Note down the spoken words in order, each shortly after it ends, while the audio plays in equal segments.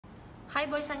Hi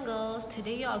boys and girls,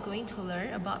 today you are going to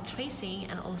learn about tracing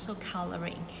and also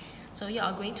coloring. So you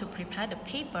are going to prepare the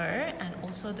paper and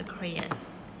also the crayon.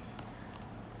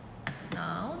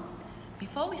 Now,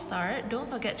 before we start, don't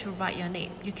forget to write your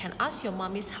name. You can ask your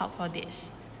mommy's help for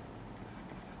this.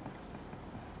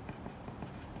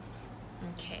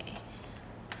 Okay.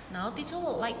 Now teacher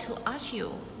would like to ask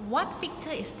you, what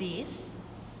picture is this?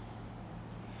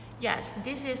 Yes,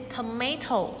 this is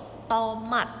tomato,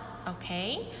 tomat,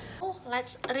 okay?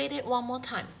 Let's read it one more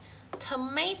time.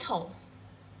 Tomato.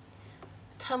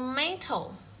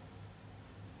 Tomato.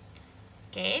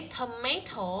 Okay,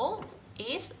 tomato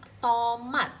is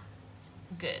tomat.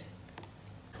 Good.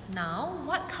 Now,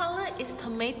 what color is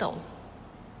tomato?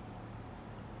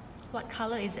 What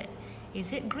color is it?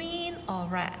 Is it green or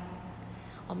red?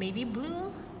 Or maybe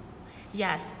blue?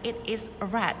 Yes, it is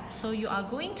red. So you are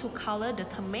going to color the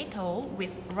tomato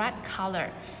with red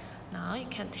color. Now you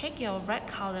can take your red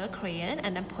color crayon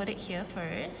and then put it here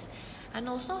first. And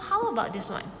also, how about this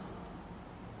one?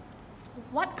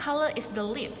 What color is the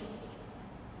leaf?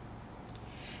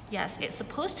 Yes, it's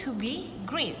supposed to be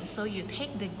green. So you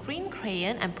take the green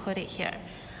crayon and put it here.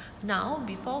 Now,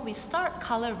 before we start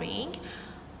coloring,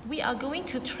 we are going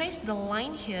to trace the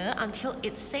line here until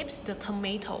it shapes the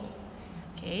tomato.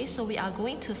 Okay, so we are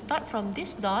going to start from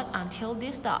this dot until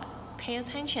this dot. Pay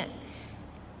attention.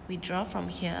 We draw from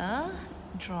here,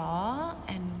 draw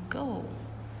and go.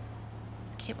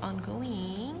 Keep on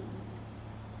going.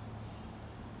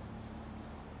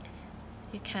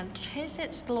 You can trace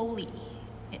it slowly.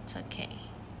 It's okay.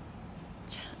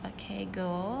 Okay,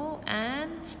 go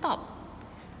and stop.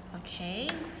 Okay,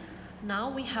 now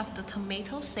we have the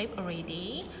tomato shape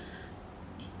already.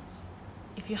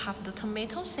 If you have the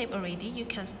tomato shape already, you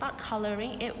can start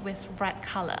coloring it with red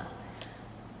color.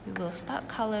 We will start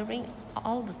coloring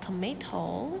all the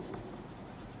tomato.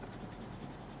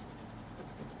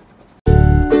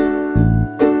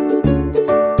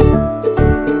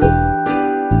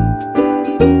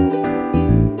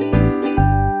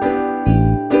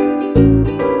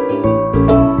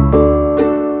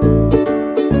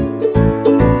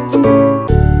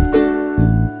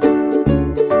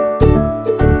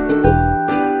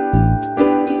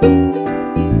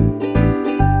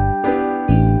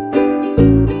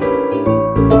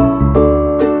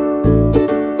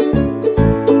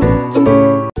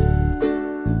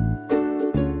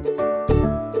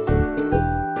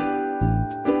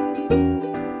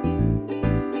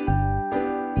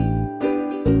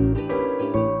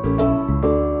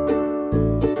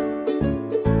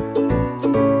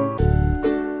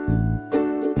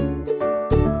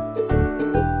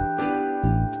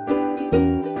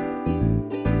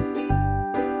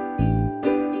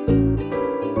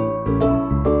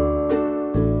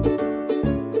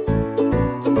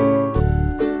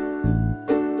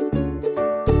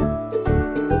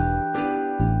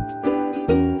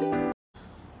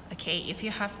 Okay, if you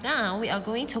have done, we are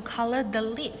going to color the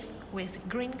leaf with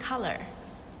green color.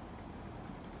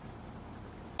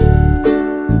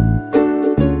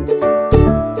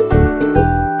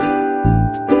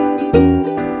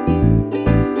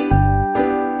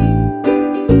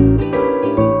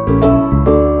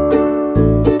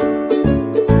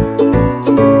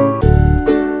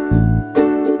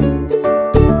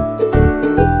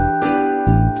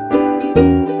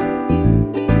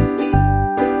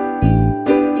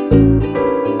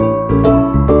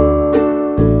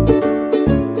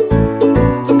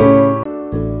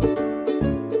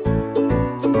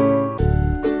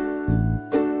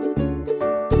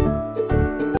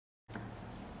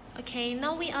 Okay,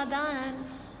 now we are done.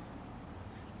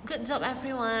 Good job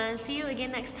everyone. See you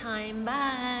again next time.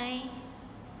 Bye.